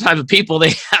all different types of people,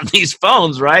 they have these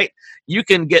phones, right? You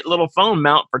can get a little phone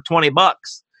mount for $20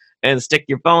 and stick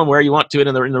your phone where you want to it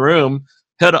in the room,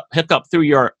 hook up through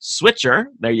your switcher.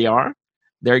 There you are.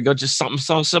 There you go. Just something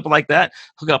so simple like that.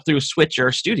 Hook up through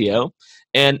Switcher Studio.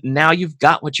 And now you've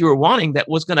got what you were wanting that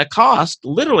was going to cost,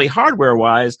 literally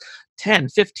hardware-wise,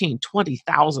 $10,000, $15,000,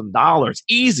 $20,000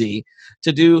 easy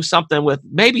to do something with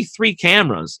maybe 3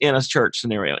 cameras in a church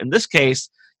scenario. In this case,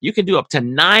 you can do up to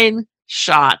 9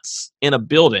 shots in a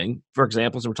building, for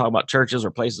example, so we're talking about churches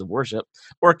or places of worship,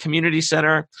 or a community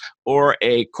center, or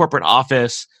a corporate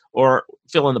office, or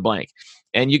fill in the blank.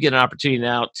 And you get an opportunity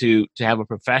now to have a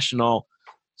professional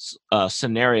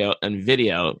scenario and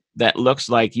video that looks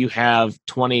like you have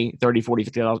 $20,000, $30,000,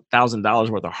 $40,000, $50,000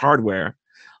 worth of hardware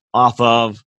off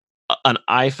of an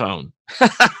iPhone.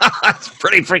 That's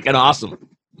pretty freaking awesome.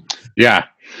 Yeah.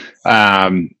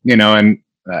 And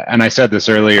I said this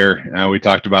earlier, we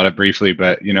talked about it briefly,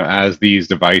 but as these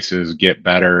devices get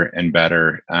better and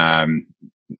better,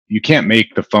 you can't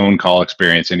make the phone call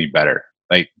experience any better.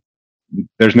 Like,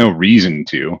 there's no reason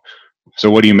to. So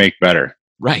what do you make better?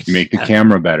 Right. You make the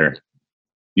camera better.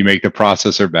 You make the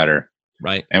processor better.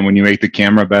 Right. And when you make the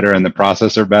camera better and the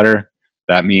processor better,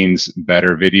 that means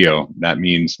better video. That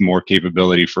means more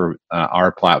capability for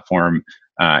our platform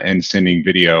and sending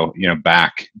video,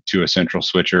 back to a central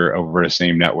switcher over the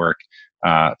same network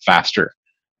faster.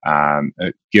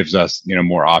 It gives us,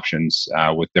 more options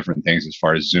with different things as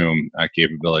far as Zoom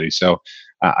capability. So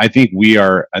I think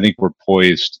we're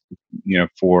poised,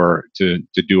 to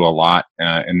do a lot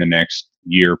in the next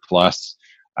year plus.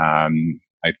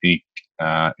 I think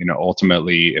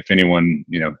ultimately, if anyone,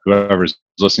 whoever's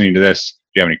listening to this,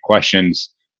 if you have any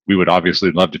questions, we would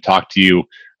obviously love to talk to you.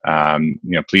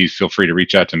 Please feel free to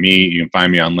reach out to me. You can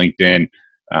find me on LinkedIn.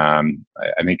 I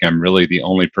think I'm really the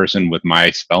only person with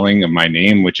my spelling of my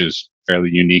name, which is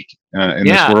fairly unique in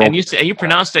this world. And you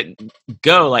pronounced it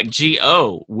go, like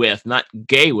G-O with, not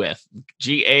gay with.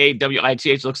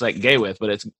 G-A-W-I-T-H looks like gay with,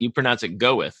 but you pronounce it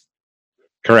go with.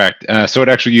 Correct. So it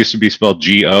actually used to be spelled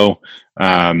G-O,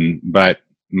 but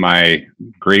my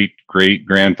great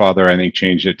grandfather, I think,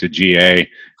 changed it to G-A.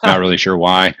 Not really sure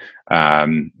why.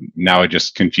 Now it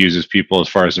just confuses people as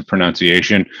far as the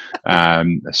pronunciation.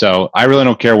 So I really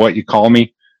don't care what you call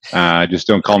me. Just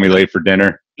don't call me late for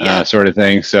dinner, sort of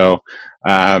thing. So,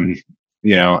 I'm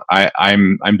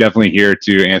definitely here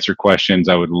to answer questions.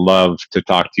 I would love to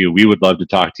talk to you. We would love to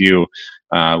talk to you.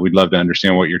 We'd love to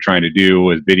understand what you're trying to do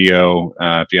with video.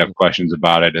 If you have questions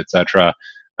about it, etc.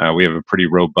 We have a pretty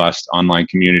robust online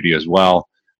community as well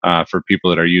for people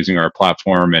that are using our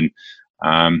platform, and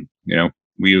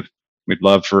we'd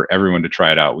love for everyone to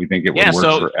try it out. We think it would work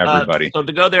for everybody. So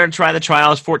to go there and try the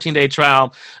trial, it's 14-day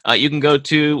trial. You can go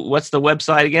to, what's the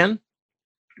website again?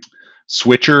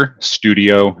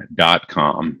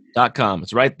 SwitcherStudio.com.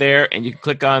 It's right there, and you can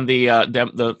click on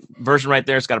the version right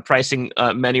there. It's got a pricing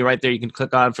menu right there. You can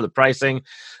click on for the pricing,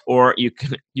 or you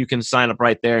can sign up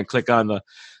right there and click on the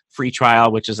free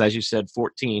trial, which is, as you said,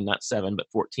 14, not 7, but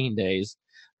 14 days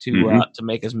to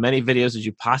make as many videos as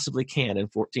you possibly can in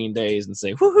 14 days and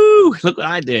say, woohoo, look what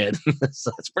I did.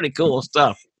 So it's pretty cool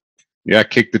stuff. Yeah,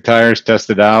 kick the tires,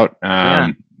 test it out,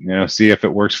 see if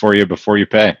it works for you before you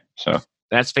pay. So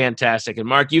that's fantastic. And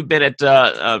Mark, you've been at,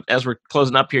 as we're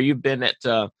closing up here, you've been at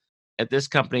this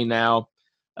company now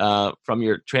from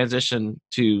your transition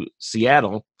to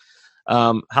Seattle.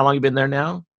 How long have you been there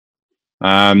now?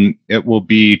 It will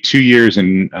be 2 years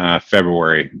in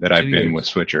February that I've been with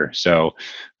Switcher. So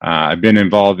I've been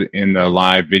involved in the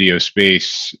live video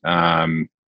space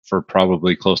for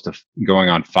probably close to going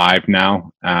on 5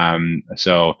 now.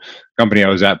 So company I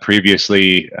was at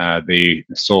previously, they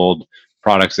sold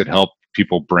products that help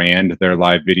people brand their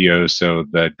live videos. So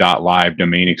the .live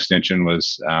domain extension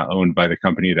was owned by the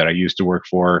company that I used to work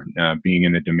for, being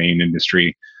in the domain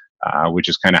industry, which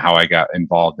is kind of how I got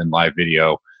involved in live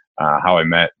video. How I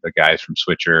met the guys from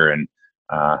Switcher, and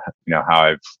how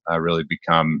I've really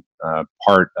become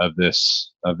part of this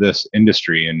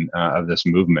industry and of this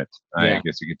movement. I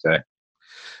guess you could say.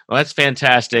 Well, that's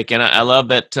fantastic, and I love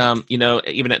that.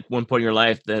 Even at one point in your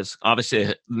life, there's obviously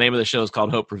the name of the show is called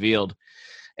Hope Revealed,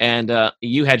 and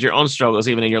you had your own struggles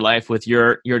even in your life with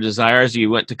your desires.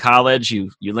 You went to college, you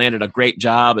landed a great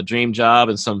job, a dream job,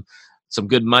 and some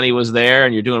good money was there,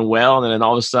 and you're doing well, and then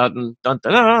all of a sudden, dun,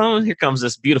 dun, dun, here comes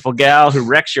this beautiful gal who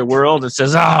wrecks your world and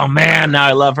says, oh man, now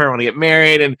I love her, I want to get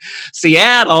married, and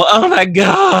Seattle, oh my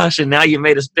gosh, and now you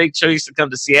made this big choice to come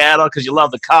to Seattle because you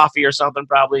love the coffee or something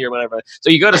probably, or whatever. So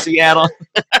you go to Seattle,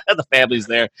 the family's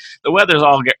there, the weather's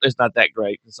it's not that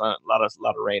great, it's a lot of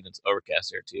rain, it's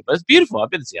overcast there too, but it's beautiful. I've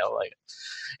been to Seattle, I like it.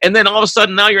 And then all of a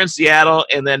sudden now you're in Seattle,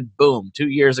 and then boom, 2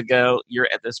 years ago you're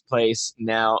at this place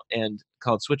now and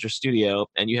called Switcher Studio,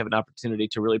 and you have an opportunity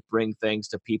to really bring things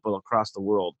to people across the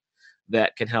world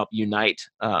that can help unite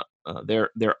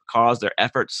their cause, their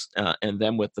efforts, and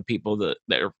them with the people that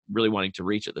are really wanting to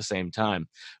reach at the same time,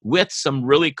 with some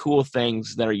really cool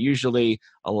things that are usually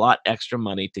a lot extra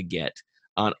money to get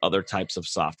on other types of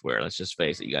software. Let's just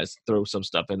face it, you guys throw some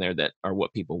stuff in there that are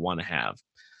what people want to have.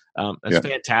 That's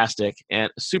fantastic, and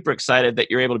super excited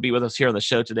that you're able to be with us here on the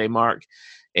show today, Mark.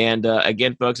 And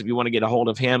again, folks, if you want to get a hold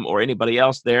of him or anybody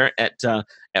else there at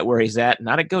where he's at,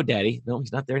 not at GoDaddy. No,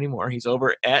 he's not there anymore. He's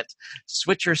over at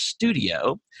Switcher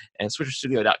Studio, and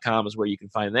SwitcherStudio.com is where you can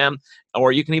find them.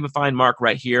 Or you can even find Mark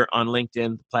right here on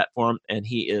LinkedIn platform, and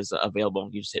he is available.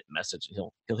 You just hit message, and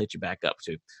he'll hit you back up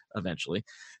too eventually,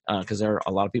 because there are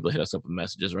a lot of people hit us up with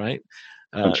messages, right?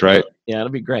 That's right. Yeah, it'll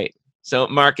be great. So,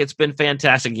 Mark, it's been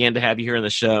fantastic again to have you here on the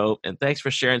show, and thanks for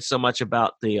sharing so much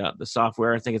about the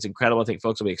software. I think it's incredible. I think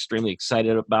folks will be extremely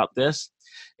excited about this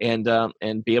and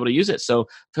be able to use it. So,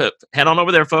 head on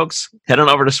over there, folks. Head on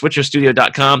over to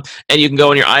SwitcherStudio.com, and you can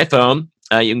go on your iPhone.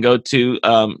 You can go to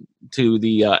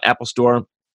the Apple Store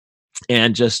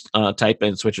and just type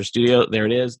in Switcher Studio. There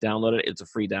it is. Download it. It's a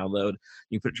free download.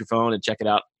 You can put it on your phone and check it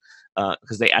out.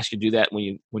 Because they ask you to do that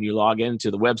when you log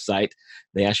into the website.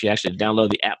 They ask you actually to download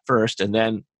the app first and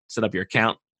then set up your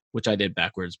account, which I did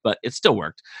backwards, but it still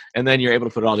worked. And then you're able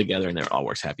to put it all together, and it all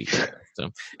works happy. So,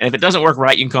 and if it doesn't work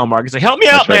right, you can call Mark and say, "Help me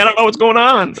out, man! I don't know what's going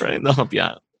on." Right? They'll help you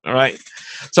out. All right.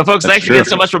 So, folks, thanks again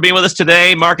so much for being with us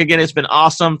today, Mark. Again, it's been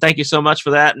awesome. Thank you so much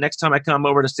for that. Next time I come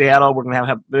over to Seattle, we're gonna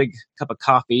have a big cup of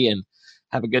coffee and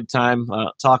have a good time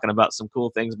talking about some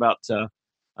cool things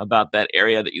about that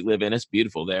area that you live in. It's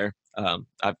beautiful there.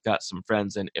 I've got some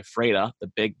friends in Ephrata, the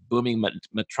big booming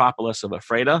metropolis of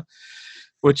Ephrata,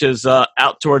 which is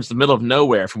out towards the middle of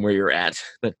nowhere from where you're at.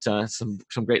 But some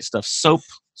great stuff.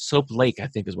 Soap Lake, I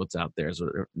think, is what's out there.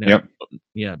 Yep.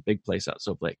 Yeah, big place out,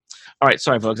 Soap Lake. All right,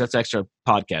 sorry, folks. That's extra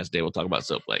podcast day. We'll talk about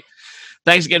Soap Lake.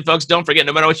 Thanks again, folks. Don't forget,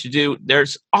 no matter what you do,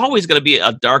 there's always going to be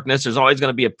a darkness. There's always going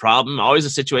to be a problem, always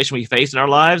a situation we face in our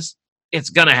lives.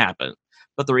 It's going to happen.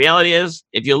 But the reality is,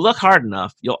 if you look hard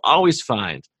enough, you'll always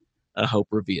find a hope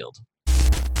revealed.